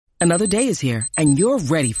Another day is here, and you're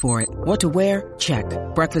ready for it. What to wear? Check.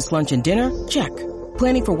 Breakfast, lunch, and dinner? Check.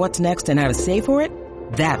 Planning for what's next and how to save for it?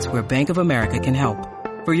 That's where Bank of America can help.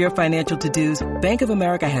 For your financial to-dos, Bank of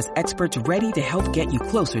America has experts ready to help get you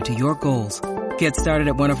closer to your goals. Get started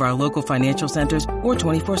at one of our local financial centers or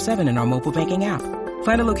 24/7 in our mobile banking app.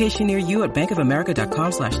 Find a location near you at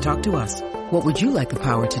bankofamerica.com/talktous. What would you like the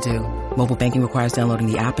power to do? Mobile banking requires downloading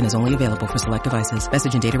the app and is only available for select devices.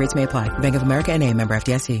 Message and data rates may apply. Bank of America N.A., member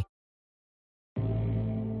FDIC.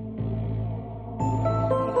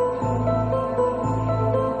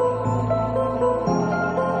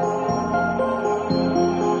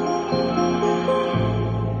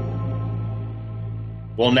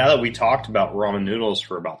 Well, now that we talked about ramen noodles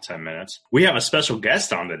for about 10 minutes, we have a special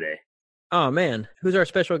guest on today. Oh, man. Who's our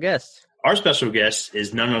special guest? Our special guest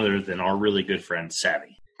is none other than our really good friend,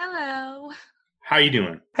 Savi. Hello. How you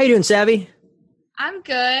doing? How you doing, Savi? I'm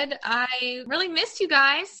good. I really missed you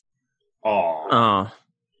guys. Aw.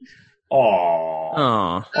 Aw.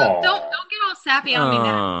 Aw. Don't get all sappy on me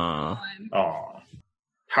now. Aw.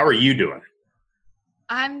 How are you doing?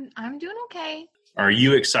 I'm doing okay. Are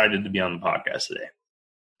you excited to be on the podcast today?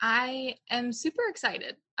 I am super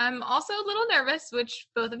excited. I'm also a little nervous, which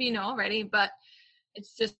both of you know already, but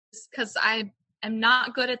it's just because I am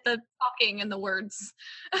not good at the talking and the words.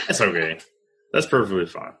 That's okay. That's perfectly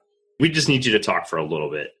fine. We just need you to talk for a little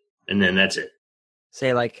bit, and then that's it.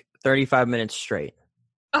 Say like 35 minutes straight.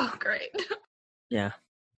 Oh, great. Yeah.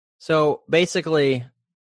 So basically,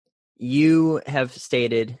 you have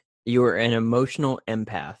stated you are an emotional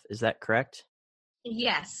empath. Is that correct?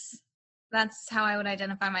 Yes. That's how I would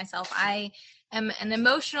identify myself. I am an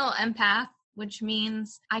emotional empath, which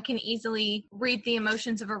means I can easily read the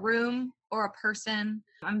emotions of a room or a person.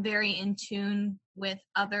 I'm very in tune with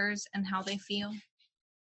others and how they feel.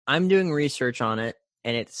 I'm doing research on it,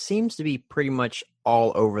 and it seems to be pretty much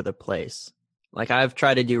all over the place. Like, I've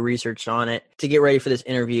tried to do research on it to get ready for this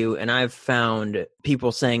interview, and I've found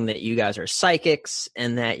people saying that you guys are psychics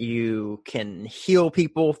and that you can heal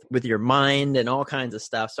people with your mind and all kinds of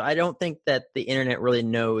stuff. So I don't think that the internet really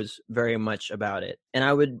knows very much about it. And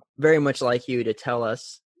I would very much like you to tell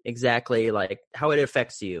us exactly, like, how it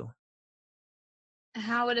affects you.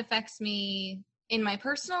 How it affects me in my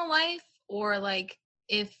personal life, or, like,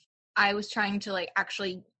 if I was trying to, like,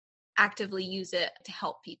 actually actively use it to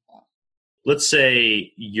help people. Let's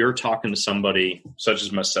say you're talking to somebody such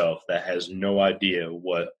as myself that has no idea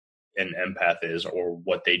what an empath is or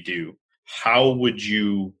what they do. How would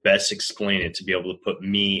you best explain it to be able to put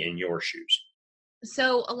me in your shoes?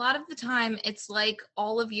 So a lot of the time it's like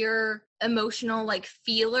all of your emotional like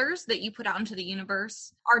feelers that you put out into the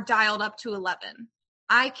universe are dialed up to 11.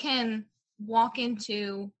 I can walk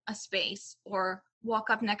into a space or walk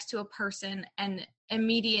up next to a person and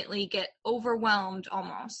immediately get overwhelmed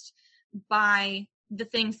almost by the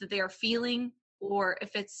things that they are feeling, or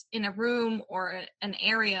if it's in a room or an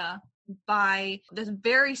area, by the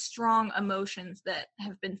very strong emotions that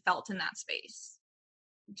have been felt in that space.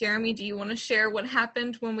 Jeremy, do you want to share what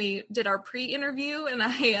happened when we did our pre-interview? And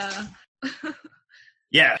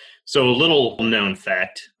Yeah. So a little known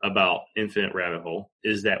fact about Infinite Rabbit Hole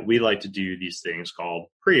is that we like to do these things called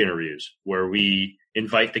pre-interviews, where we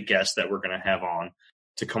invite the guests that we're going to have on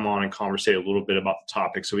to come on and conversate a little bit about the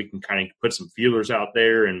topic so we can kind of put some feelers out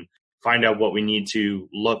there and find out what we need to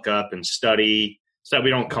look up and study so that we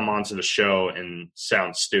don't come onto the show and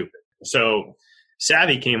sound stupid. So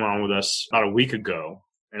Savi came on with us about a week ago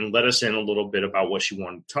and let us in a little bit about what she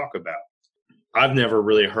wanted to talk about. I've never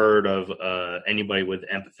really heard of anybody with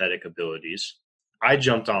empathetic abilities. I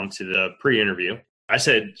jumped onto the pre-interview. I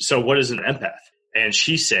said, so what is an empath? And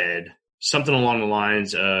she said something along the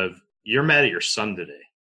lines of, you're mad at your son today.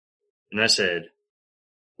 And I said,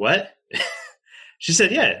 what? She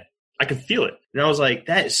said, yeah, I can feel it. And I was like,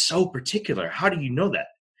 that is so particular. How do you know that?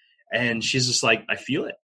 And she's just like, I feel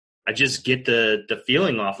it. I just get the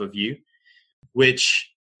feeling off of you,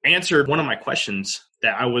 which answered one of my questions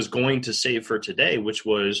that I was going to save for today, which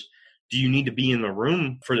was, do you need to be in the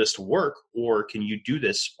room for this to work, or can you do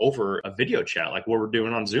this over a video chat like what we're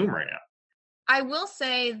doing on Zoom right now? I will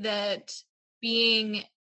say that being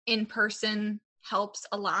in person helps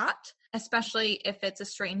a lot, especially if it's a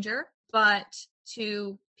stranger. But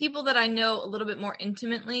to people that I know a little bit more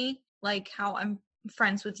intimately, like how I'm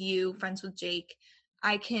friends with you, friends with Jake,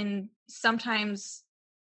 I can sometimes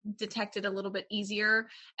detect it a little bit easier.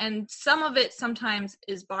 And some of it sometimes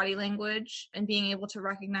is body language and being able to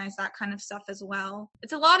recognize that kind of stuff as well.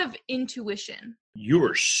 It's a lot of intuition. You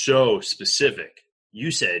were so specific. You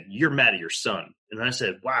said, you're mad at your son. And I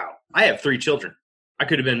said, wow, I have 3 children. I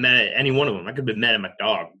could have been mad at any one of them. I could have been mad at my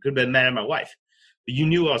dog. I could have been mad at my wife. but you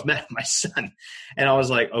knew I was mad at my son. And I was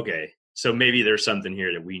like, okay, so maybe there's something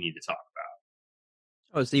here that we need to talk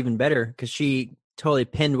about. Oh, it's even better because she totally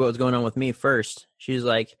pinned what was going on with me first. She was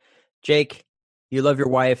like, Jake, you love your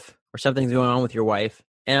wife or something's going on with your wife.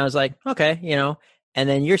 And I was like, okay, and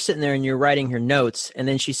then you're sitting there and you're writing her notes. And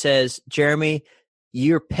then she says, Jeremy,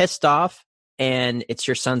 you're pissed off and it's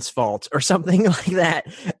your son's fault or something like that.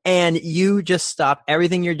 And you just stop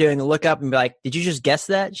everything you're doing and look up and be like, did you just guess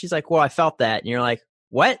that? She's like, well, I felt that. And you're like,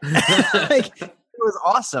 what? Like, it was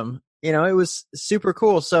awesome. It was super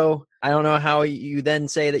cool. So I don't know how you then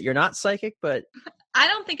say that you're not psychic, but I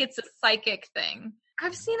don't think it's a psychic thing.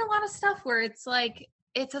 I've seen a lot of stuff where it's like,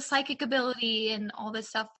 it's a psychic ability and all this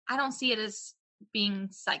stuff. I don't see it as being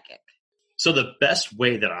psychic. So the best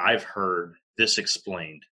way that I've heard this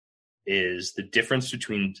explained is the difference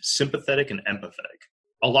between sympathetic and empathetic.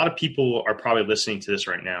 A lot of people are probably listening to this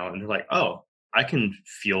right now and they're like, oh, I can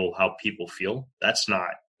feel how people feel. That's not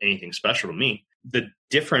anything special to me. The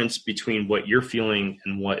difference between what you're feeling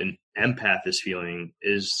and what an empath is feeling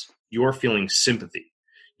is you're feeling sympathy.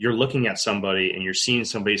 You're looking at somebody and you're seeing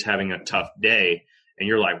somebody's having a tough day and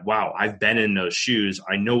you're like, wow, I've been in those shoes.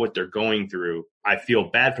 I know what they're going through. I feel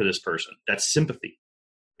bad for this person. That's sympathy.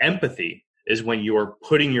 Empathy is when you're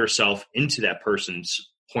putting yourself into that person's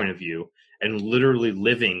point of view and literally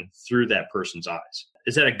living through that person's eyes.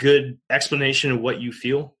 Is that a good explanation of what you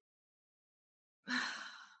feel?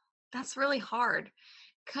 That's really hard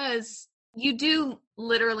because you do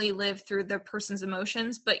literally live through the person's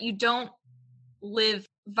emotions, but you don't live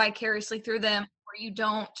vicariously through them, or you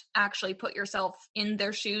don't actually put yourself in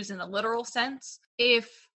their shoes in a literal sense. If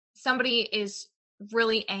somebody is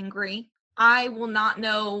really angry, I will not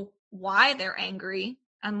know why they're angry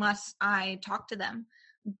unless I talk to them,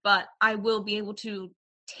 but I will be able to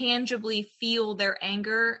tangibly feel their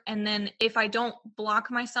anger. And then if I don't block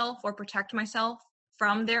myself or protect myself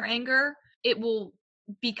from their anger, it will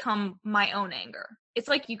become my own anger. It's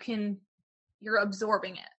like you're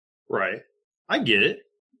absorbing it. Right. I get it.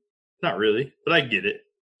 Not really, but I get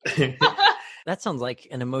it. that sounds like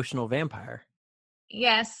an emotional vampire.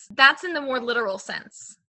 Yes, that's in the more literal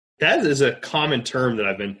sense. That is a common term that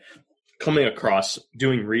I've been coming across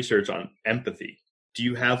doing research on empathy. Do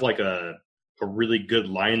you have like a really good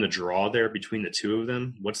line to draw there between the two of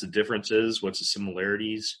them? What's the differences? What's the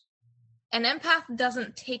similarities? An empath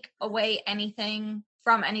doesn't take away anything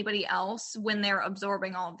from anybody else when they're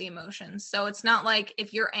absorbing all of the emotions. So it's not like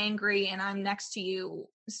if you're angry and I'm next to you,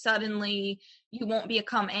 suddenly you won't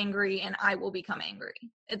become angry and I will become angry.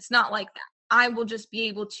 It's not like that. I will just be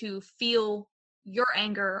able to feel your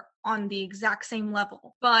anger on the exact same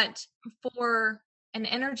level. But for an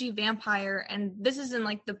energy vampire, and this is in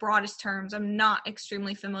like the broadest terms, I'm not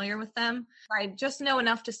extremely familiar with them. I just know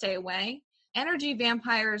enough to stay away. Energy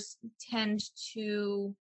vampires tend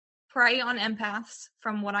to prey on empaths,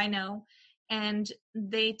 from what I know, and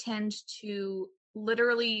they tend to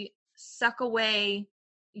literally suck away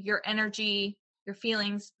your energy, your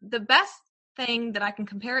feelings. The best thing that I can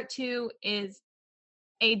compare it to is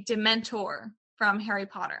a Dementor from Harry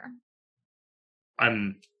Potter.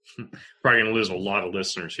 I'm probably going to lose a lot of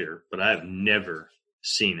listeners here, but I've never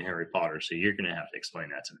seen Harry Potter, so you're going to have to explain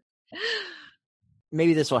that to me.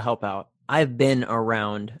 Maybe this will help out. I've been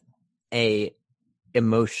around a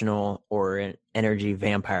emotional or an energy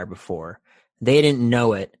vampire before. They didn't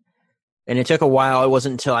know it. And it took a while. It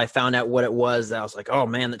wasn't until I found out what it was that I was like, oh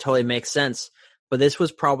man, that totally makes sense. But this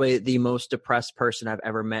was probably the most depressed person I've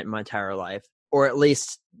ever met in my entire life. Or at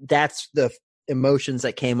least that's the emotions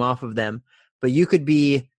that came off of them. But you could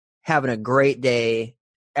be having a great day.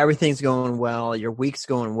 Everything's going well. Your week's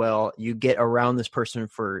going well. You get around this person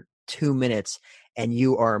for 2 minutes and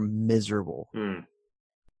you are miserable.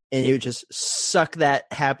 And you just suck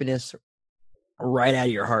that happiness right out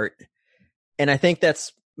of your heart. And I think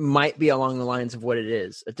that's might be along the lines of what it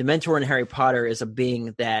is. A Dementor in Harry Potter is a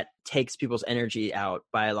being that takes people's energy out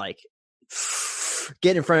by like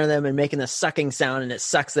getting in front of them and making the sucking sound, and it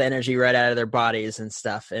sucks the energy right out of their bodies and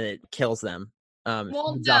stuff, and it kills them.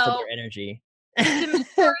 Well, Feeds no. off of their energy.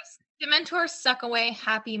 Dementors suck away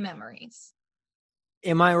happy memories.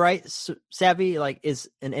 Am I right, Savi? Like, is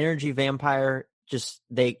an energy vampire just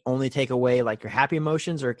they only take away like your happy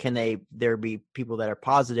emotions, or can there be people that are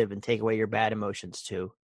positive and take away your bad emotions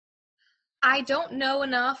too? I don't know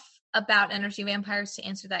enough about energy vampires to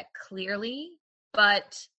answer that clearly,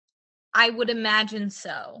 but I would imagine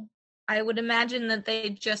so. I would imagine that they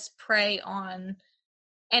just prey on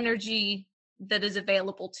energy that is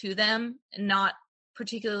available to them, not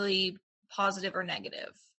particularly positive or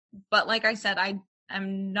negative. But like I said,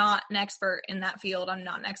 I'm not an expert in that field. I'm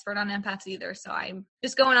not an expert on empaths either, so I'm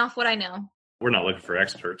just going off what I know. We're not looking for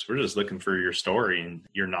experts. We're just looking for your story and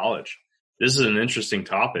your knowledge. This is an interesting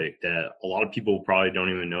topic that a lot of people probably don't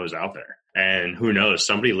even know is out there. And who knows,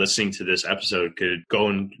 somebody listening to this episode could go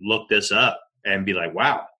and look this up and be like,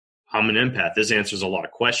 wow, I'm an empath. This answers a lot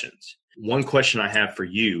of questions. One question I have for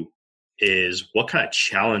you is, what kind of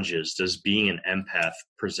challenges does being an empath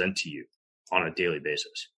present to you on a daily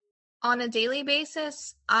basis? On a daily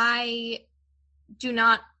basis, I do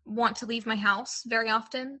not want to leave my house very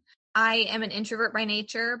often. I am an introvert by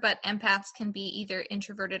nature, but empaths can be either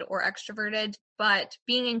introverted or extroverted. But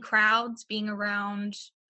being in crowds, being around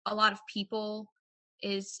a lot of people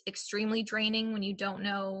is extremely draining when you don't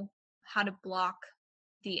know how to block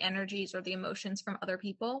the energies or the emotions from other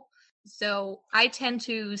people. So I tend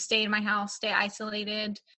to stay in my house, stay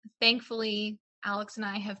isolated. Thankfully, Alex and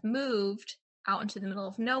I have moved out into the middle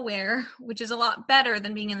of nowhere, which is a lot better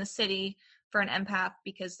than being in the city for an empath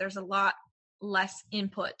because there's a lot less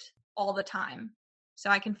input all the time. So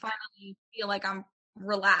I can finally feel like I'm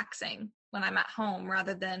relaxing when I'm at home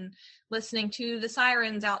rather than listening to the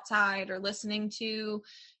sirens outside or listening to,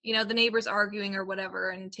 the neighbors arguing or whatever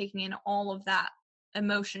and taking in all of that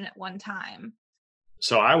emotion at one time.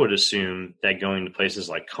 So I would assume that going to places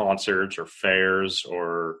like concerts or fairs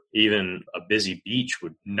or even a busy beach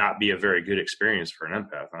would not be a very good experience for an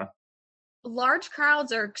empath, huh? Large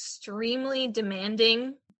crowds are extremely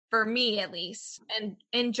demanding, for me at least, and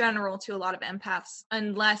in general to a lot of empaths,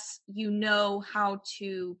 unless you know how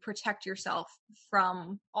to protect yourself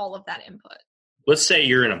from all of that input. Let's say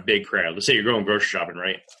you're in a big crowd. Let's say you're going grocery shopping,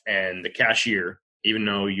 right? And the cashier, even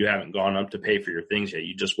though you haven't gone up to pay for your things yet,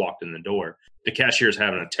 you just walked in the door, the cashier is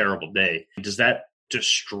having a terrible day. Does that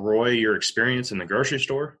destroy your experience in the grocery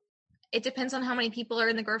store? It depends on how many people are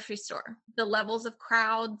in the grocery store. The levels of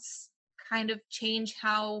crowds kind of change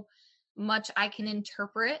how much I can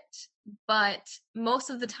interpret, but most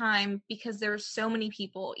of the time, because there's so many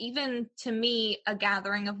people, even to me, a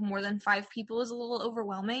gathering of more than 5 people is a little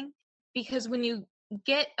overwhelming, because when you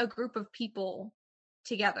get a group of people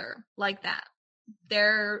together like that,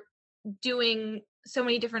 they're doing so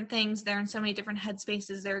many different things, they're in so many different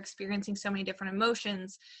headspaces, they're experiencing so many different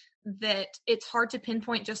emotions that it's hard to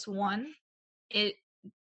pinpoint just one. It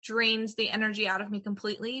drains the energy out of me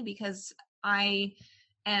completely because I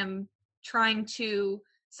am trying to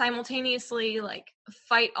simultaneously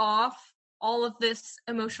fight off all of this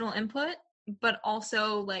emotional input, but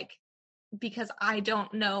also because I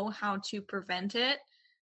don't know how to prevent it,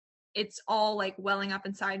 it's all welling up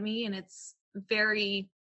inside me and it's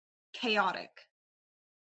very chaotic.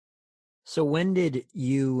 So when did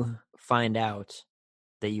you find out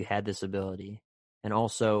that you had this ability? And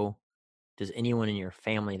also, does anyone in your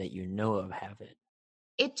family that you know of have it?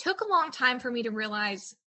 It took a long time for me to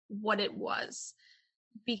realize what it was,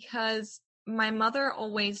 because my mother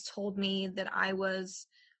always told me that I was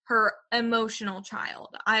her emotional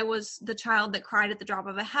child. I was the child that cried at the drop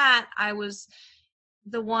of a hat. I was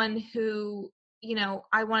the one who,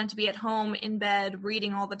 I wanted to be at home in bed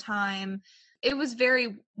reading all the time. It was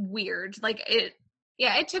very weird.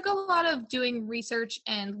 It took a lot of doing research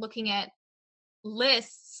and looking at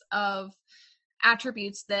lists of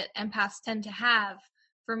attributes that empaths tend to have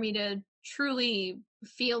for me to truly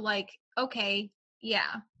feel like, okay,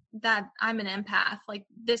 yeah, that I'm an empath.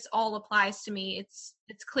 This all applies to me.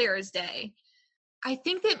 It's clear as day. I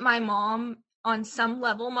think that my mom on some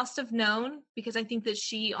level must have known, because I think that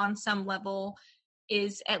she on some level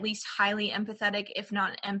is at least highly empathetic, if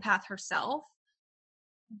not an empath herself,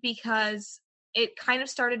 because it kind of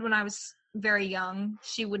started when I was very young.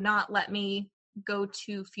 She would not let me go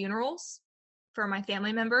to funerals for my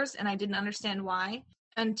family members, and I didn't understand why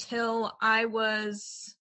until I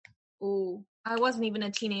wasn't even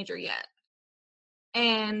a teenager yet.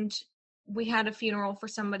 And we had a funeral for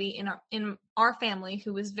somebody in our family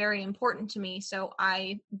who was very important to me, so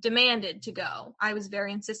I demanded to go. I was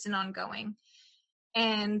very insistent on going.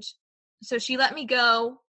 And so she let me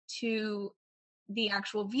go to the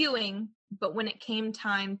actual viewing, but when it came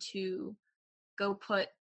time to go put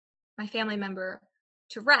my family member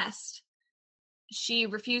to rest, she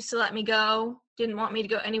refused to let me go, didn't want me to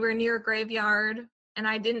go anywhere near a graveyard, and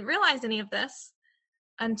I didn't realize any of this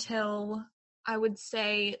until I would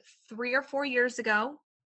say 3 or 4 years ago,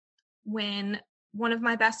 when one of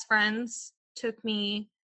my best friends took me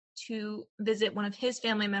to visit one of his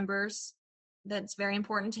family members that's very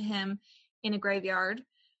important to him in a graveyard.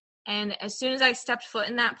 And as soon as I stepped foot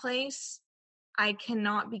in that place, I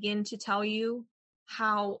cannot begin to tell you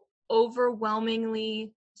how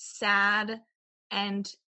overwhelmingly sad and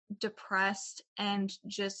depressed and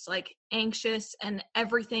just anxious and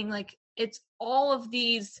everything. It's all of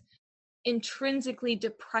these intrinsically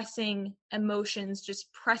depressing emotions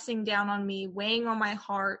just pressing down on me, weighing on my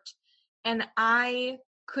heart, and I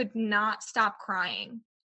could not stop crying.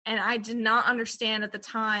 And I did not understand at the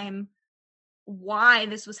time why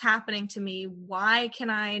this was happening to me. Why can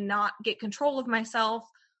I not get control of myself?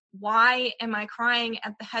 Why am I crying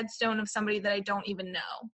at the headstone of somebody that I don't even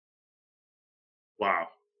know? Wow.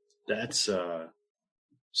 That's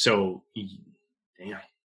so damn.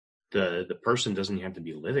 The person doesn't have to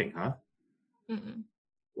be living, huh? Mm-mm.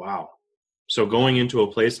 Wow. So going into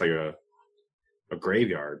a place like a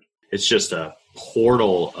graveyard, it's just a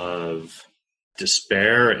portal of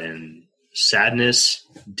despair and sadness,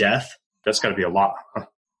 death. That's got to be a lot. Huh?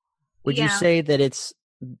 Would you Yeah. say that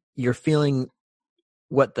you're feeling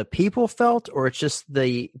what the people felt, or it's just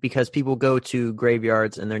because people go to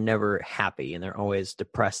graveyards and they're never happy and they're always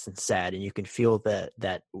depressed and sad, and you can feel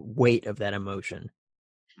that weight of that emotion?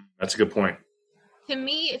 That's a good point. To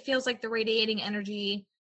me, it feels like the radiating energy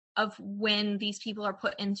of when these people are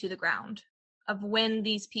put into the ground, of when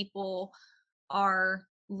these people are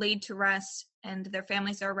laid to rest and their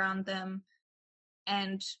families are around them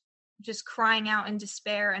and just crying out in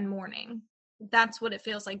despair and mourning. That's what it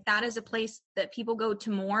feels like. That is a place that people go to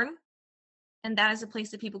mourn, and that is a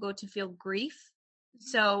place that people go to feel grief.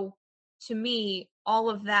 So to me, all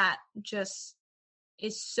of that just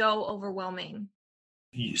is so overwhelming.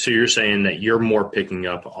 So you're saying that you're more picking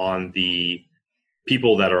up on the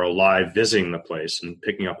people that are alive visiting the place and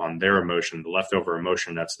picking up on their emotion, the leftover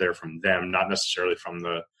emotion that's there from them, not necessarily from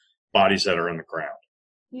the bodies that are in the ground.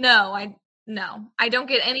 No, I don't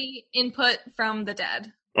get any input from the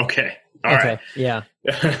dead. Okay. All right. Yeah.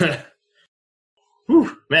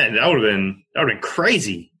 Whew, man, that would have been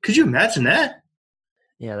crazy. Could you imagine that?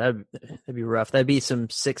 Yeah, that'd be rough. That'd be some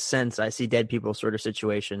Sixth Sense, I see dead people sort of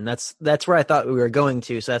situation. That's where I thought we were going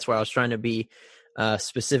to. So that's why I was trying to be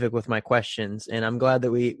specific with my questions, and I'm glad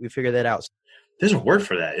that we figured that out. There's a word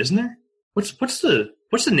for that, isn't there? What's the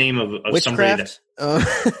name of Witchcraft? somebody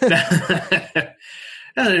that?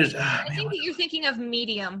 I think that you're thinking of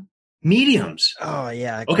medium. Mediums. Oh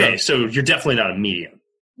yeah. Okay, so you're definitely not a medium.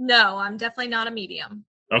 No, I'm definitely not a medium.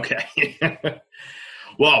 Okay.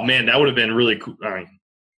 Well, man, that would have been really cool. I mean,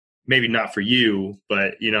 maybe not for you,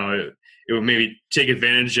 but it would maybe take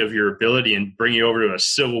advantage of your ability and bring you over to a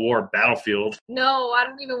Civil War battlefield. No, I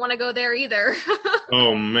don't even want to go there either.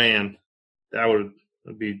 Oh man, that'd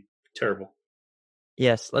be terrible.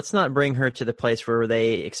 Yes, let's not bring her to the place where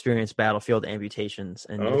they experience battlefield amputations.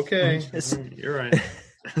 And Okay, you're right.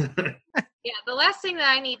 Yeah, the last thing that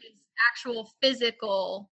I need is actual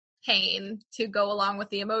physical pain to go along with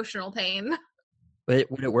the emotional pain.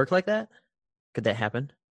 Would it work like that? Could that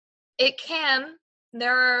happen? It can.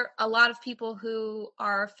 There are a lot of people who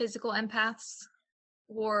are physical empaths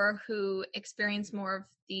or who experience more of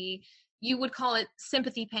you would call it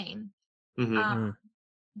sympathy pain. Mm-hmm.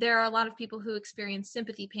 There are a lot of people who experience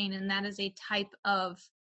sympathy pain, and that is a type of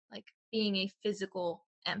like being a physical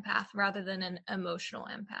empath rather than an emotional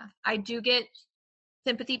empath. I do get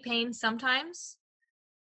sympathy pain sometimes.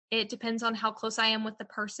 It depends on how close I am with the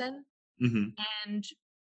person and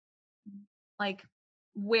like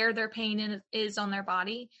where their pain is on their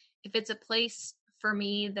body. If it's a place for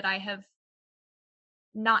me that I have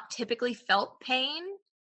not typically felt pain,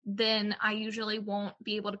 then I usually won't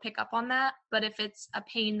be able to pick up on that. But if it's a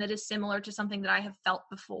pain that is similar to something that I have felt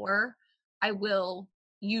before, I will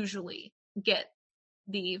usually get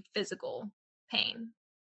the physical pain.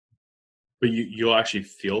 But you'll actually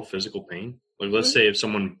feel physical pain? Like, let's say if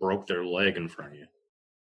someone broke their leg in front of you.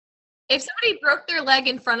 If somebody broke their leg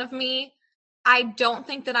in front of me, I don't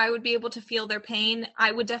think that I would be able to feel their pain.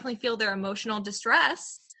 I would definitely feel their emotional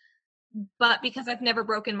distress. But because I've never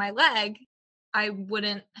broken my leg, I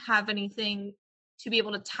wouldn't have anything to be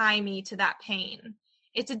able to tie me to that pain.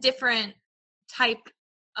 It's a different type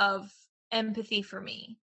of empathy for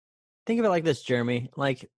me. Think of it like this, Jeremy.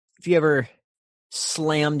 Like if you ever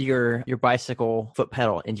slammed your bicycle foot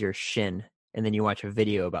pedal into your shin, and then you watch a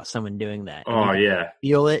video about someone doing that. Oh yeah.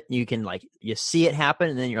 Feel it. You can you see it happen,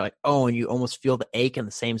 and then you're like, oh, and you almost feel the ache in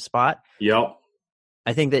the same spot. Yep.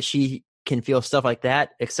 I think that she can feel stuff like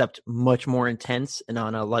that, except much more intense and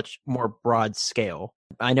on a much more broad scale.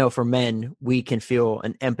 I know for men, we can feel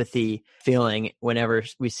an empathy feeling whenever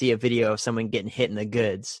we see a video of someone getting hit in the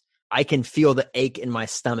goods. I can feel the ache in my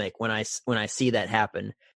stomach when I see that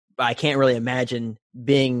happen. But I can't really imagine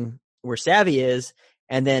being where Savi is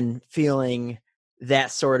and then feeling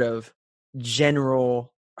that sort of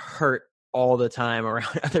general hurt all the time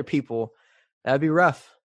around other people. That would be rough.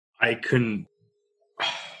 I couldn't.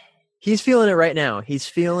 He's feeling it right now. He's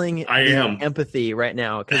feeling I the am. empathy right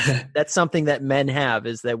now, because that's something that men have,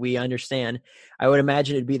 is that we understand. I would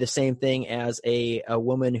imagine it'd be the same thing as a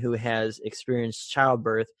woman who has experienced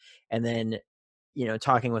childbirth, and then,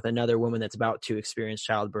 talking with another woman that's about to experience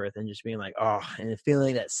childbirth, and just being like, oh, and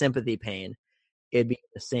feeling that sympathy pain. It'd be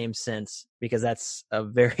the same sense, because that's a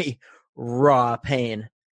very raw pain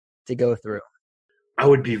to go through. I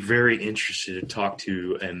would be very interested to talk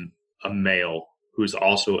to a male who's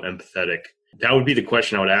also empathetic. That would be the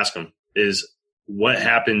question I would ask him, is what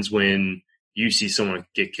happens when you see someone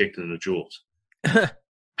get kicked in the jewels?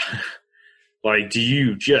 Like, do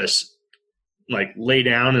you just lay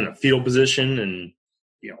down in a fetal position and,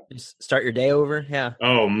 Just start your day over? Yeah.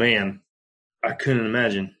 oh man, I couldn't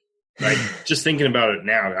imagine. Just thinking about it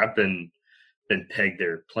now, I've been pegged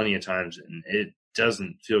there plenty of times, and it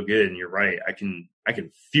doesn't feel good. And you're right. I can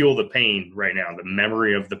feel the pain right now, the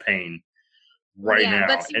memory of the pain now.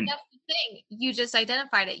 But see, that's the thing. You just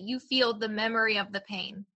identified it. You feel the memory of the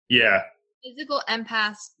pain. Yeah. Physical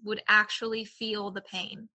empaths would actually feel the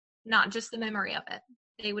pain, not just the memory of it.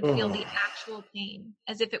 They would feel the actual pain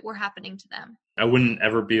as if it were happening to them. I wouldn't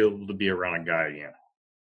ever be able to be around a guy again.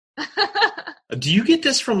 Do you get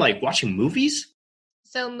this from watching movies?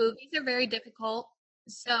 So movies are very difficult.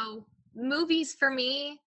 So movies for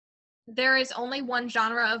me, there is only one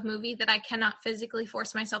genre of movie that I cannot physically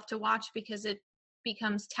force myself to watch, because it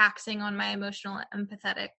becomes taxing on my emotional and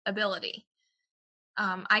empathetic ability.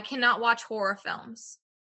 I cannot watch horror films,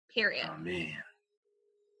 period. Oh man,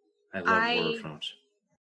 I love horror films.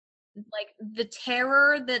 The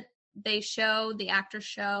terror that they show, the actors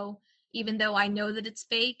show, even though I know that it's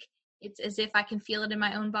fake, it's as if I can feel it in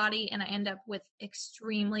my own body, and I end up with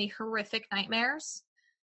extremely horrific nightmares.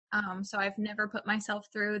 So I've never put myself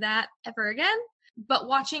through that ever again. But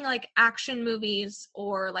watching action movies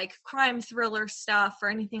or crime thriller stuff or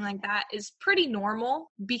anything like that is pretty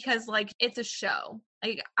normal, because it's a show.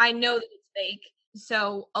 I know that it's fake.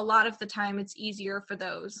 So a lot of the time it's easier for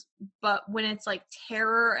those. But when it's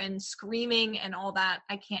terror and screaming and all that,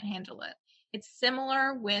 I can't handle it. It's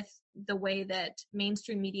similar with the way that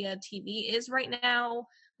mainstream media TV is right now,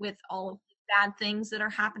 with all of the bad things that are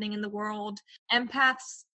happening in the world.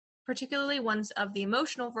 Empaths, particularly ones of the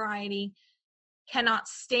emotional variety, cannot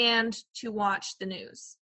stand to watch the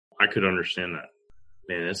news. I could understand that.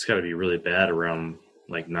 Man, it's got to be really bad around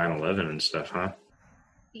 9/11 and stuff, huh?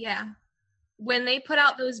 Yeah. When they put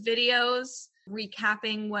out those videos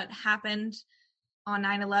recapping what happened on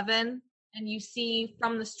 9/11, and you see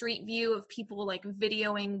from the street view of people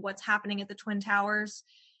videoing what's happening at the Twin Towers,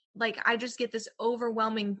 I just get this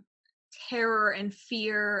overwhelming terror and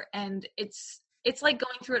fear, and it's like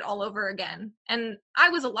going through it all over again. And I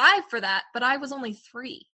was alive for that, but I was only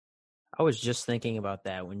 3. I was just thinking about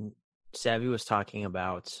that when Savi was talking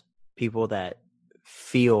about people that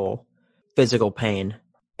feel physical pain.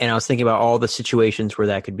 And I was thinking about all the situations where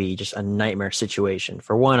that could be just a nightmare situation.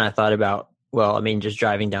 For one, I thought about, just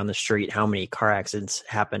driving down the street, how many car accidents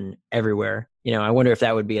happen everywhere. I wonder if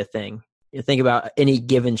that would be a thing. You think about any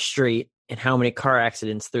given street and how many car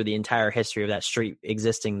accidents through the entire history of that street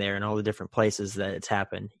existing there and all the different places that it's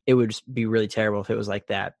happened. It would just be really terrible if it was like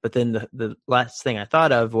that. But then the last thing I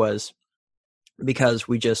thought of was, because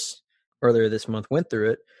we just earlier this month went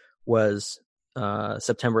through it, was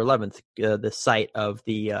September 11th, the site of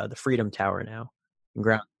the Freedom Tower now in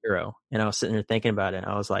Ground Zero. And I was sitting there thinking about it.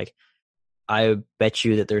 I was like, I bet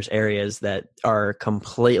you that there's areas that are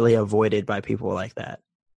completely avoided by people like that.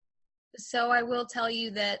 So I will tell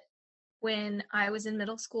you that when I was in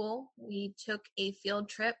middle school, we took a field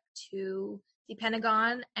trip to the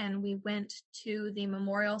Pentagon, and we went to the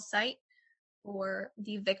memorial site for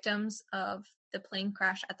the victims of the plane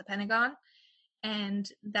crash at the Pentagon.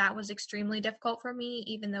 And that was extremely difficult for me,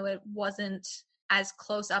 even though it wasn't as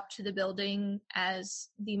close up to the building as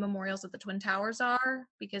the memorials of the Twin Towers are,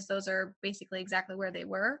 because those are basically exactly where they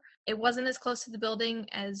were. It wasn't as close to the building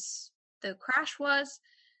as the crash was.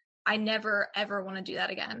 I never, ever want to do that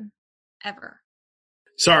again. Ever.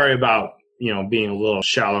 Sorry about, being a little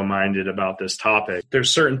shallow-minded about this topic. There's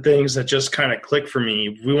certain things that just kind of click for me.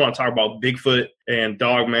 If we want to talk about Bigfoot and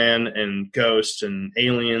Dogman and ghosts and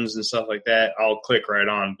aliens and stuff like that, I'll click right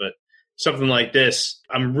on. But something like this,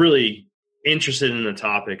 I'm really interested in the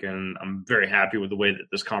topic, and I'm very happy with the way that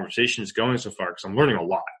this conversation is going so far, because I'm learning a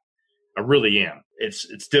lot. I really am.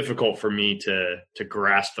 It's difficult for me to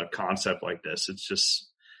grasp a concept like this. It's just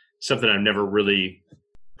something I've never really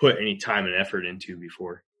put any time and effort into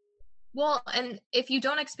before. Well, and if you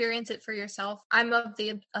don't experience it for yourself, I'm of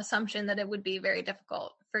the assumption that it would be very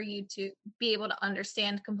difficult for you to be able to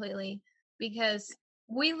understand completely, because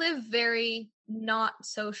we live very not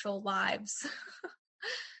social lives.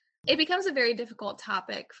 It becomes a very difficult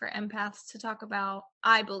topic for empaths to talk about,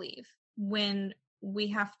 I believe, when we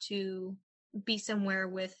have to be somewhere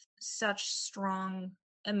with such strong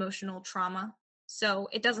emotional trauma. So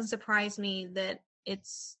it doesn't surprise me that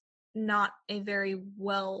it's not a very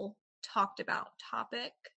well talked about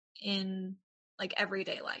topic in like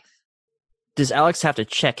everyday life. Does Alex have to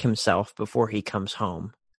check himself before he comes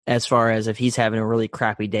home? As far as if he's having a really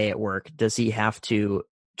crappy day at work, does he have to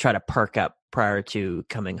try to perk up prior to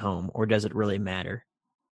coming home, or does it really matter?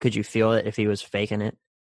 Could you feel it if he was faking it?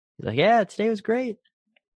 He's like, yeah, today was great.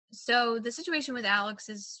 So the situation with Alex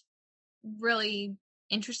is really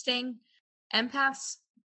interesting. Empaths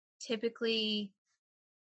typically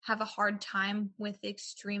have a hard time with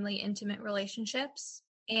extremely intimate relationships.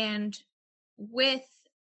 And with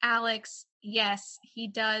Alex, yes, he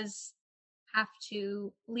does have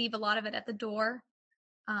to leave a lot of it at the door,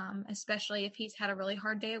 especially if he's had a really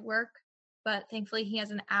hard day at work. But thankfully, he has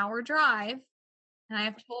an hour drive. And I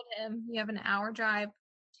have told him, you have an hour drive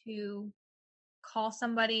to call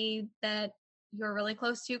somebody that you're really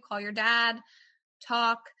close to, call your dad,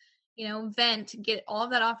 talk, vent, get all of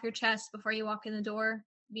that off your chest before you walk in the door,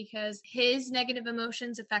 because his negative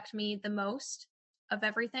emotions affect me the most of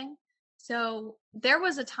everything. So there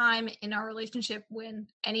was a time in our relationship when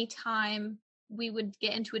anytime we would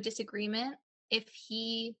get into a disagreement, if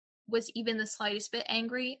he was even the slightest bit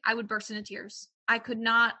angry, I would burst into tears. I could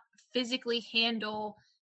not physically handle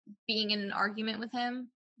being in an argument with him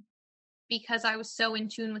because I was so in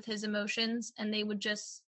tune with his emotions, and they would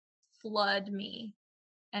just flood me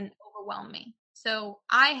and overwhelm me. So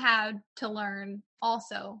I had to learn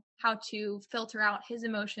also how to filter out his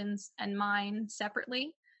emotions and mine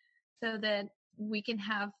separately so that we can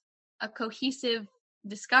have a cohesive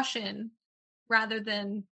discussion rather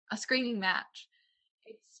than a screaming match.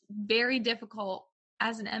 It's very difficult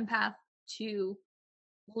as an empath to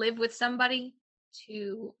live with somebody,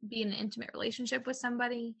 to be in an intimate relationship with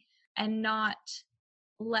somebody, and not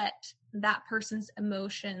let that person's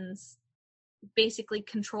emotions basically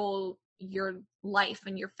control your life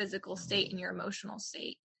and your physical state and your emotional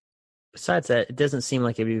state. Besides that, it doesn't seem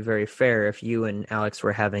like it'd be very fair if you and Alex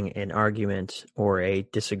were having an argument or a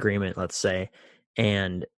disagreement, let's say,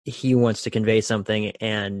 and he wants to convey something,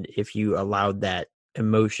 and if you allowed that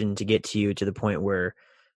emotion to get to you to the point where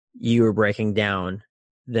you were breaking down,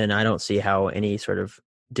 then I don't see how any sort of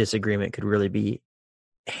disagreement could really be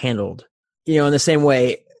handled. In the same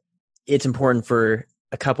way, it's important for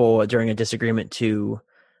a couple during a disagreement to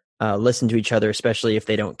listen to each other, especially if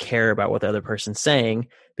they don't care about what the other person's saying,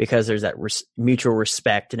 because there's that mutual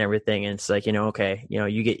respect and everything. And it's like, okay,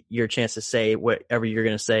 you get your chance to say whatever you're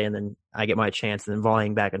going to say, and then I get my chance, and then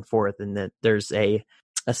volleying back and forth. And that there's a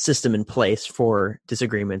system in place for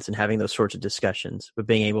disagreements and having those sorts of discussions, but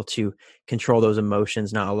being able to control those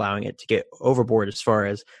emotions, not allowing it to get overboard as far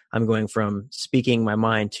as I'm going from speaking my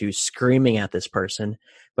mind to screaming at this person,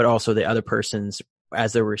 but also the other person's,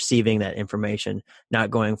 as they're receiving that information,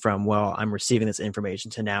 not going from, well, I'm receiving this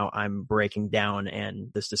information to now I'm breaking down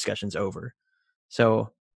and this discussion's over.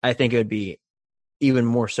 So I think it would be even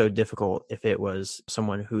more so difficult if it was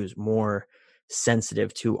someone who's more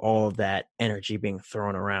sensitive to all of that energy being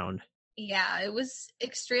thrown around. Yeah, it was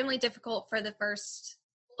extremely difficult for the first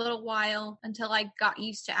little while until I got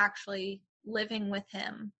used to actually living with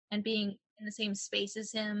him and being in the same space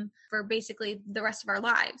as him for basically the rest of our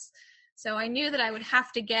lives. So I knew that I would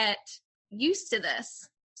have to get used to this.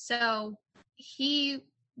 So he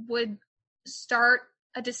would start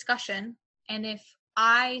a discussion, and if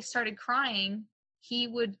I started crying, he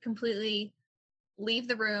would completely leave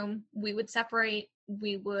the room. We would separate.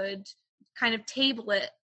 We would kind of table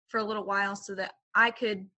it for a little while so that I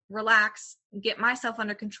could relax, get myself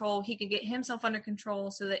under control. He could get himself under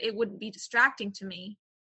control so that it wouldn't be distracting to me.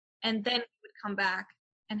 And then he would come back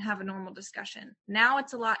and have a normal discussion. Now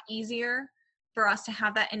it's a lot easier for us to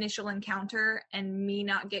have that initial encounter and me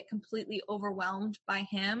not get completely overwhelmed by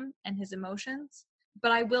him and his emotions.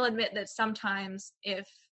 But I will admit that sometimes if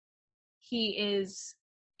he is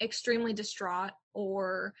extremely distraught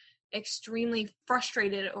or extremely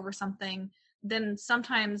frustrated over something, then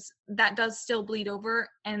sometimes that does still bleed over,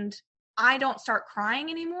 and I don't start crying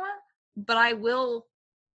anymore, but I will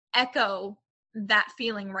echo that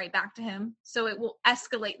feeling right back to him. So it will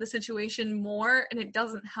escalate the situation more, and it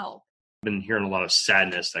doesn't help. I've been hearing a lot of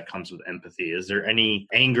sadness that comes with empathy. Is there any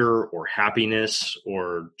anger or happiness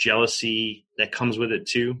or jealousy that comes with it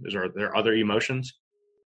too? Are there other emotions?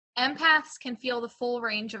 Empaths can feel the full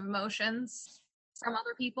range of emotions from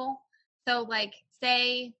other people. So like,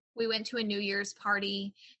 say we went to a New Year's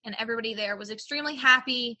party and everybody there was extremely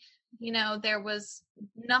happy. There was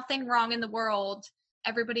nothing wrong in the world.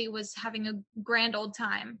 Everybody was having a grand old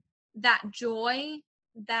time. That joy,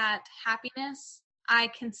 that happiness, I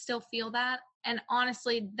can still feel that. And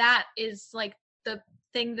honestly, that is like the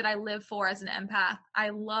thing that I live for as an empath. I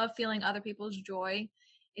love feeling other people's joy.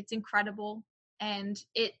 It's incredible. And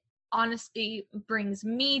it honestly brings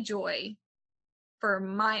me joy for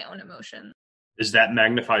my own emotion. Is that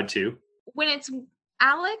magnified too? When it's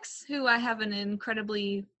Alex, who I have an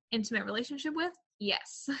incredibly intimate relationship with,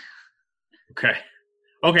 yes.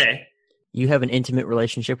 Okay. You have an intimate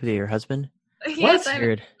relationship with your husband? Yes, I have an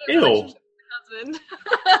intimate relationship with my husband.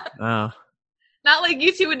 Wow. Not like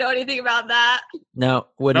you two would know anything about that. No,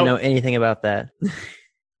 wouldn't know anything about that.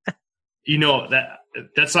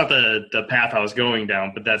 That's not the path I was going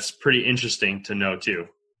down, but that's pretty interesting to know too.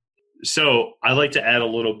 So I like to add a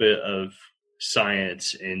little bit of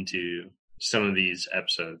science into some of these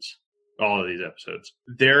episodes, all of these episodes.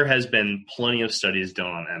 There has been plenty of studies done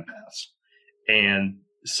on empaths, and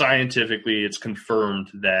scientifically it's confirmed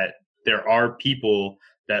that there are people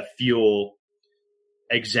that feel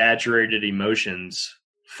exaggerated emotions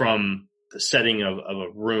from the setting of a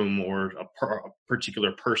room or a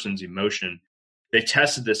particular person's emotion. They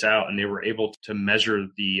tested this out and they were able to measure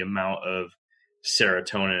the amount of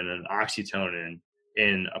serotonin and oxytocin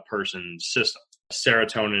in a person's system.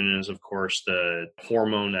 Serotonin is, of course, the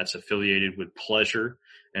hormone that's affiliated with pleasure,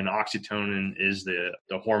 and oxytocin is the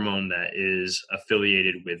hormone that is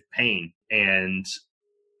affiliated with pain. And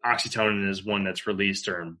oxytocin is one that's released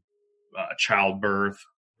during childbirth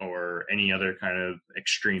or any other kind of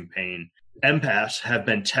extreme pain. Empaths have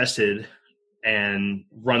been tested and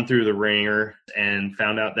run through the ringer and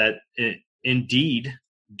found out that indeed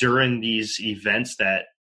during these events that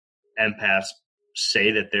empaths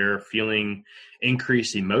say that they're feeling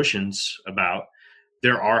increased emotions about,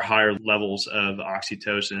 there are higher levels of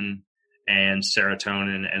oxytocin and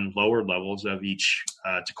serotonin and lower levels of each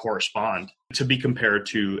to correspond, to be compared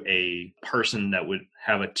to a person that would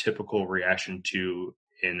have a typical reaction to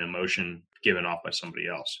an emotion given off by somebody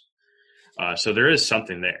else. So there is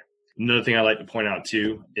something there. Another thing I like to point out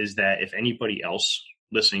too is that if anybody else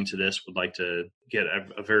listening to this would like to get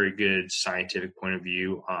a very good scientific point of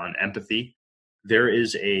view on empathy, there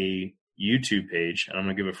is a YouTube page, and I'm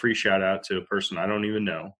going to give a free shout out to a person I don't even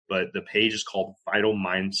know, but the page is called Vital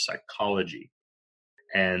Mind Psychology.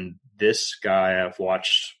 And this guy, I've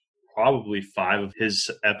watched probably 5 of his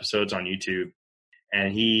episodes on YouTube,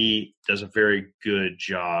 and he does a very good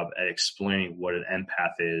job at explaining what an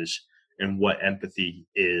empath is and what empathy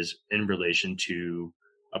is in relation to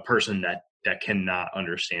a person that cannot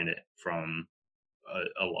understand it from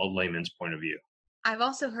a layman's point of view. I've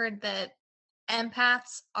also heard that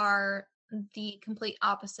empaths are the complete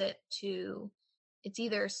opposite to, it's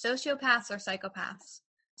either sociopaths or psychopaths.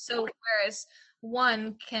 So whereas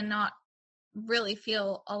one cannot really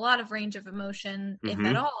feel a lot of range of emotion, if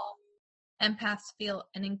at all, empaths feel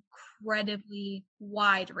an incredibly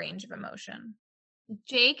wide range of emotion.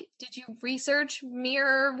 Jake, did you research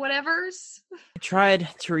mirror whatevers? I tried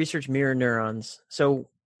to research mirror neurons. So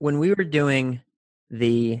when we were doing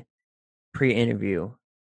the pre-interview,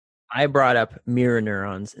 I brought up mirror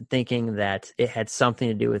neurons thinking that it had something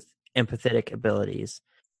to do with empathetic abilities.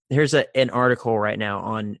 Here's an article right now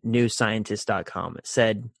on newscientist.com. It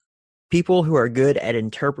said, people who are good at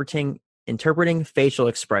interpreting facial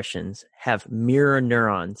expressions have mirror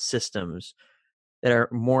neuron systems that are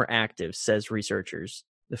more active, says researchers.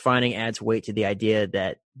 The finding adds weight to the idea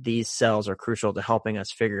that these cells are crucial to helping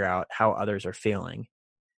us figure out how others are feeling.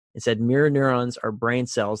 It said mirror neurons are brain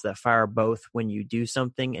cells that fire both when you do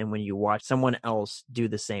something and when you watch someone else do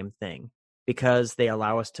the same thing. Because they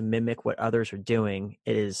allow us to mimic what others are doing,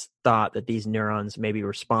 it is thought that these neurons may be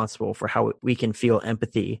responsible for how we can feel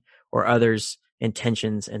empathy or others'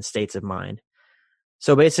 intentions and states of mind.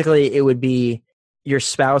 So basically, it would be your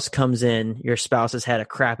spouse comes in, your spouse has had a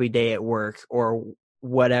crappy day at work or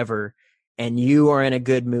whatever, and you are in a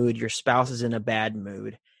good mood, your spouse is in a bad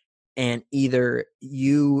mood. And either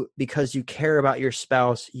you, because you care about your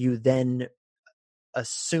spouse, you then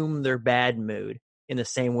assume their bad mood in the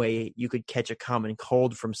same way you could catch a common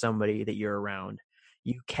cold from somebody that you're around.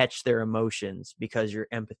 You catch their emotions because you're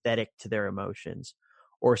empathetic to their emotions.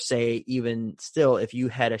 Or say, even still, if you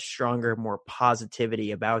had a stronger, more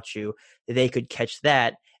positivity about you, they could catch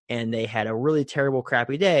that and they had a really terrible,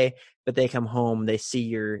 crappy day, but they come home, they see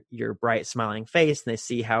your bright, smiling face, and they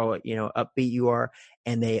see how, upbeat you are,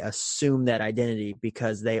 and they assume that identity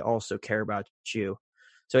because they also care about you.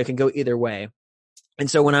 So it can go either way.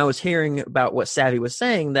 And so when I was hearing about what Savi was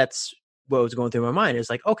saying, that's what was going through my mind. It's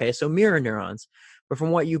like, okay, so mirror neurons. But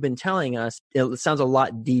from what you've been telling us, it sounds a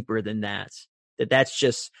lot deeper than that. That's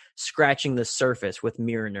just scratching the surface with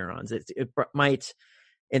mirror neurons. It might,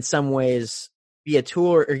 in some ways, be a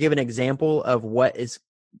tool or give an example of what is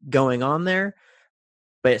going on there.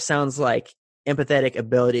 But it sounds like empathetic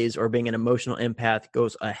abilities or being an emotional empath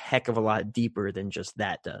goes a heck of a lot deeper than just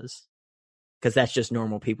that does. Because that's just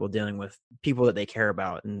normal people dealing with people that they care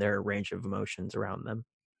about and their range of emotions around them.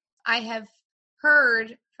 I have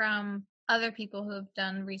heard from other people who have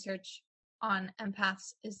done research on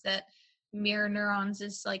empaths is that mirror neurons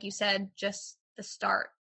is, like you said, just the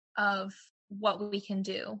start of what we can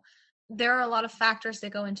do. There are a lot of factors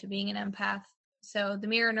that go into being an empath. So the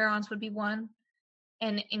mirror neurons would be one.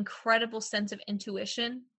 An incredible sense of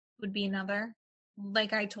intuition would be another.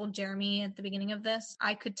 Like I told Jeremy at the beginning of this,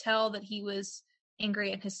 I could tell that he was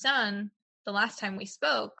angry at his son the last time we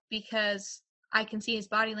spoke because I can see his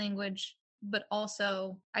body language, but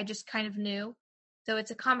also I just kind of knew. So it's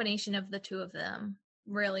a combination of the two of them,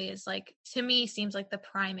 really, is like, to me, seems like the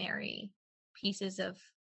primary pieces of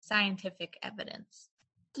scientific evidence.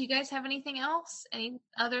 Do you guys have anything else? Any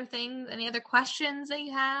other things? Any other questions that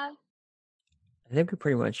you have? I think we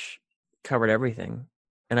pretty much covered everything.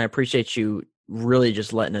 And I appreciate you really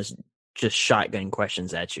just letting us just shotgun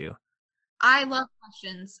questions at you. I love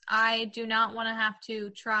questions. I do not want to have to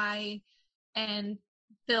try and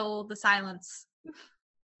fill the silence.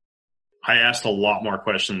 I asked a lot more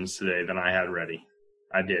questions today than I had ready.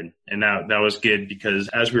 I did. And that was good because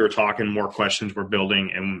as we were talking, more questions were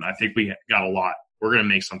building, and I think we got a lot. We're going to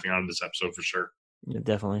make something out of this episode for sure. Yeah,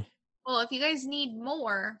 definitely. Well, if you guys need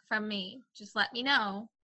more from me, just let me know,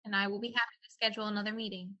 and I will be happy to schedule another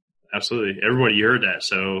meeting. Absolutely. Everybody, you heard that.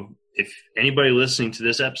 So if anybody listening to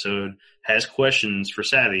this episode has questions for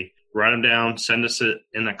Savi, write them down, send us it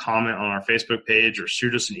in a comment on our Facebook page, or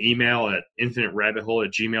shoot us an email at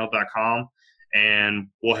infiniterabbithole@gmail.com, and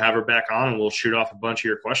we'll have her back on and we'll shoot off a bunch of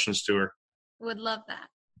your questions to her. Would love that.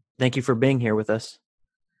 Thank you for being here with us.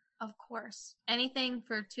 Of course. Anything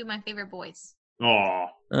for two of my favorite boys. Oh.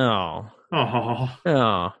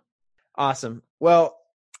 Awesome. Well,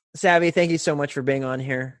 Savi, thank you so much for being on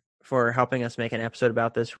here, for helping us make an episode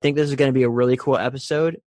about this. I think this is going to be a really cool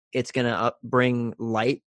episode. It's going to bring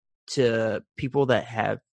light to people that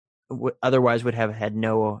have otherwise would have had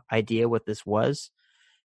no idea what this was,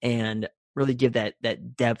 and really give that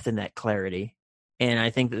depth and that clarity. And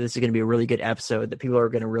I think that this is going to be a really good episode, that people are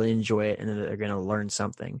going to really enjoy it and that they're going to learn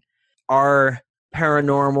something. Our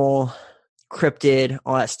paranormal, cryptid,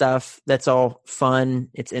 all that stuff, that's all fun.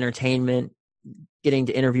 It's entertainment. Getting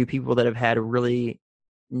to interview people that have had really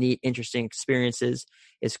neat, interesting experiences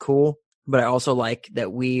is cool. But I also like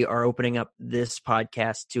that we are opening up this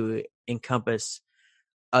podcast to encompass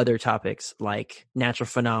other topics like natural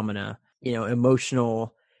phenomena,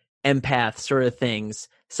 emotional empath sort of things,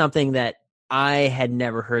 something that I had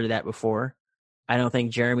never heard of that before. I don't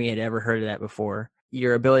think Jeremy had ever heard of that before.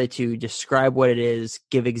 Your ability to describe what it is,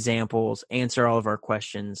 give examples, answer all of our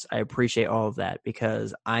questions. I appreciate all of that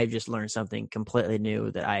because I just learned something completely new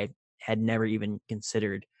that I had never even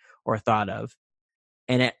considered or thought of.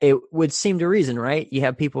 And it would seem to reason, right? You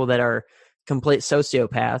have people that are complete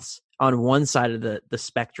sociopaths on one side of the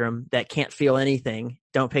spectrum that can't feel anything,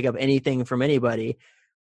 don't pick up anything from anybody.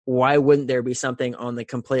 Why wouldn't there be something on the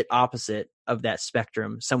complete opposite of that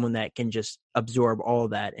spectrum, someone that can just absorb all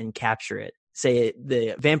of that and capture it? Say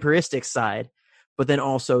the vampiristic side, but then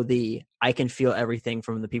also I can feel everything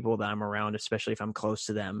from the people that I'm around, especially if I'm close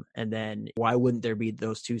to them. And then why wouldn't there be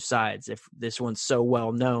those two sides? If this one's so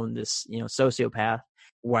well known, this, sociopath,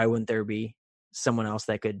 why wouldn't there be someone else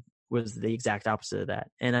that was the exact opposite of that?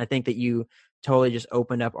 And I think that you totally just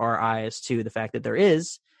opened up our eyes to the fact that there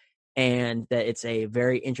is, and that it's a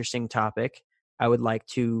very interesting topic. I would like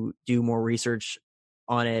to do more research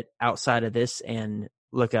on it outside of this and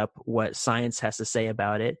look up what science has to say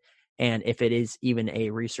about it, and if it is even a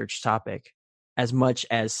research topic, as much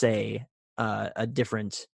as, say, a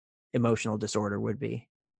different emotional disorder would be.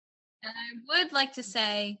 And I would like to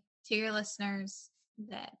say to your listeners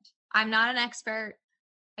that I'm not an expert.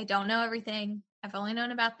 I don't know everything. I've only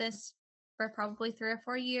known about this for probably 3 or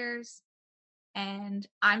 4 years, and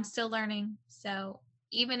I'm still learning. So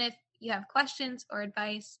even if you have questions or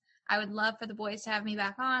advice, I would love for the boys to have me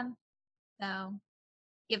back on. So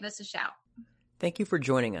give us a shout. Thank you for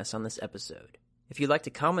joining us on this episode. If you'd like to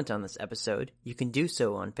comment on this episode, you can do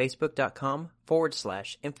so on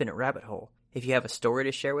facebook.com/Infinite Rabbit Hole. If you have a story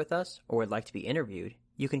to share with us or would like to be interviewed,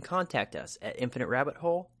 you can contact us at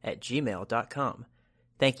infiniterabbithole@gmail.com.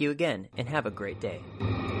 Thank you again, and have a great day.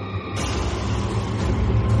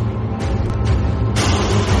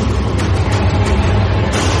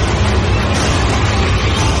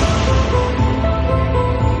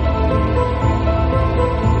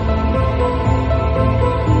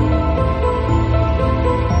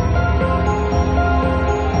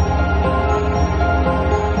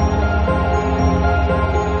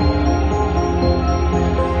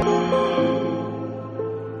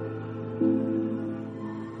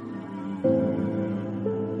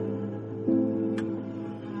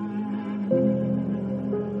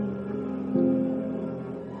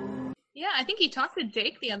 Yeah, I think he talked to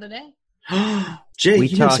Jake the other day. Jake, We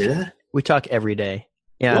you didn't talk- say that. We talk every day.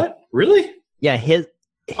 Yeah. What? Really? Yeah, his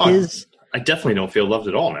I definitely don't feel loved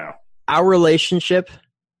at all now. our relationship,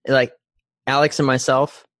 like Alex and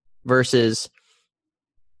myself versus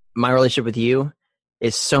my relationship with you,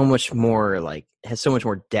 is so much more has so much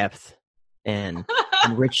more depth and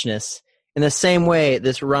richness. In the same way,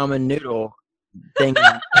 this ramen noodle thing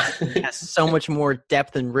has so much more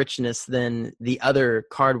depth and richness than the other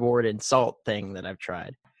cardboard and salt thing that I've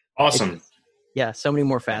tried. Awesome. Yeah, so many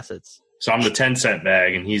more facets. So I'm the 10-cent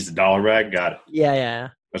bag and he's the dollar bag. Got it. Yeah.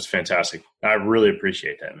 That's fantastic. I really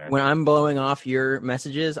appreciate that, man. When I'm blowing off your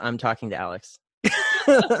messages, I'm talking to Alex.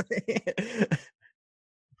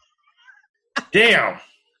 Damn.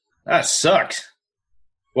 That sucks.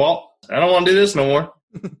 Well, I don't want to do this no more.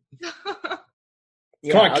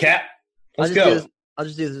 Yeah, Come on, Cat. Let's go. I'll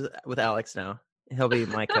just do this with Alex now. He'll be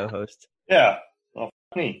my co-host. Yeah. Oh, f-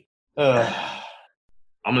 me.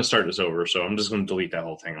 I'm going to start this over, so I'm just going to delete that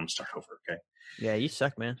whole thing. I'm going to start over, okay? Yeah, you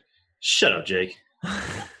suck, man. Shut up, Jake.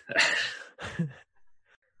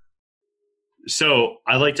 So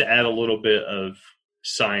I like to add a little bit of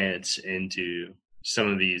science into some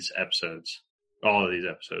of these episodes, all of these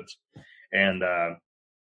episodes. And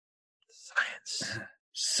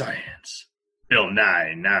science. Bill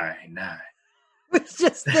 999. I was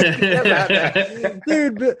just thinking about that.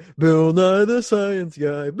 Dude, Bill Nye the Science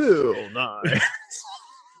Guy. Bill Nye.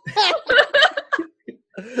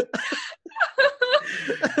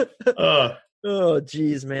 Oh,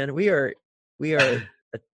 geez, man. We are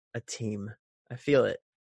a team. I feel it.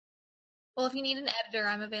 Well, if you need an editor,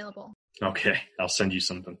 I'm available. Okay, I'll send you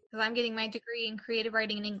something. Because I'm getting my degree in creative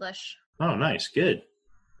writing in English. Oh, nice. Good.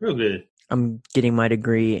 Real good. I'm getting my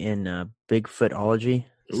degree in Bigfootology.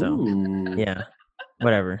 So, Ooh. yeah,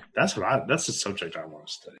 whatever. That's the subject I want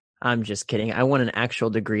to study. I'm just kidding. I want an actual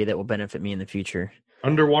degree that will benefit me in the future.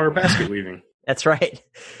 Underwater basket weaving. That's right.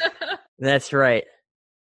 That's right.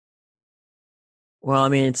 Well, I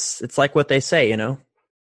mean, it's like what they say, you know?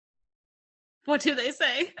 What do they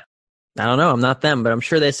say? I don't know. I'm not them, but I'm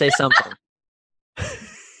sure they say something.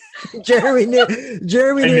 Jeremy knew it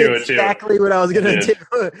too. exactly what I was going to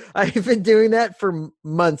do. I've been doing that for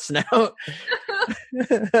months now.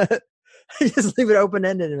 I just leave it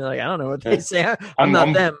open-ended and be like, I don't know what they say. I'm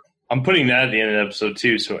not them. I'm putting that at the end of the episode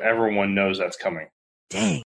too, so everyone knows that's coming. Dang.